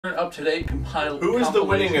up-to-date compilation. Who is the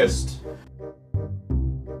winningest?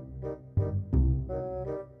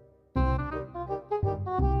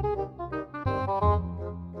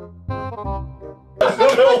 There's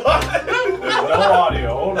no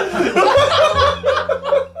audio. Hold on.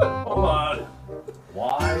 Hold on.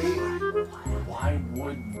 Why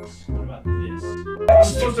would... What about this? It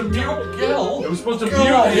was supposed to mute Gil. It was supposed to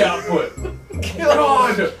mute the output.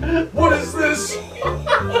 God! What is this?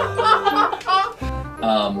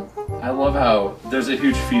 I love how there's a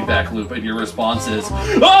huge feedback loop and your response is,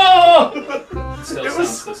 oh! It still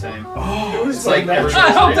sounds the same. Oh, it's like,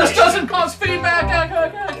 I hope this doesn't cause feedback!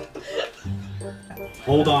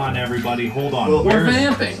 Hold on, everybody. Hold on. Well, we're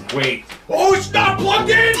vamping. Wait. Oh, it's not plugged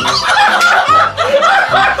in! You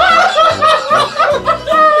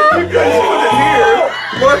guys put it here.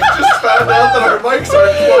 Mark just found out that our mics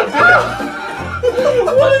aren't plugged in.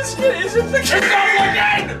 What is it? Is it the It's not plugged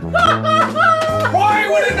in! Why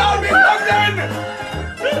would it not be plugged in?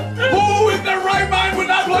 Who in their right mind would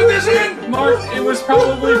not plug this in? Mark, it was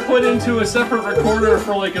probably put into a separate recorder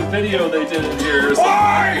for like a video they did in here.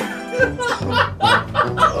 Why?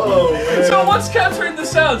 Oh, man. So what's capturing the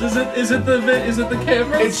sounds? Is it the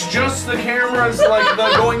camera? It's just the cameras like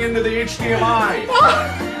going into the HDMI.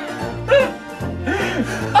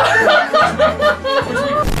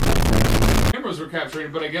 Cameras were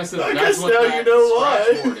capturing, but I guess that's what now that you know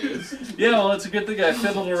why. board is. Yeah, well, it's a good thing I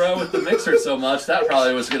fiddled around with the mixer so much. That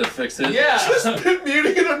probably was gonna fix it. Yeah. Just been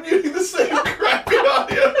muting and unmuting the same crappy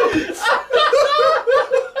audio.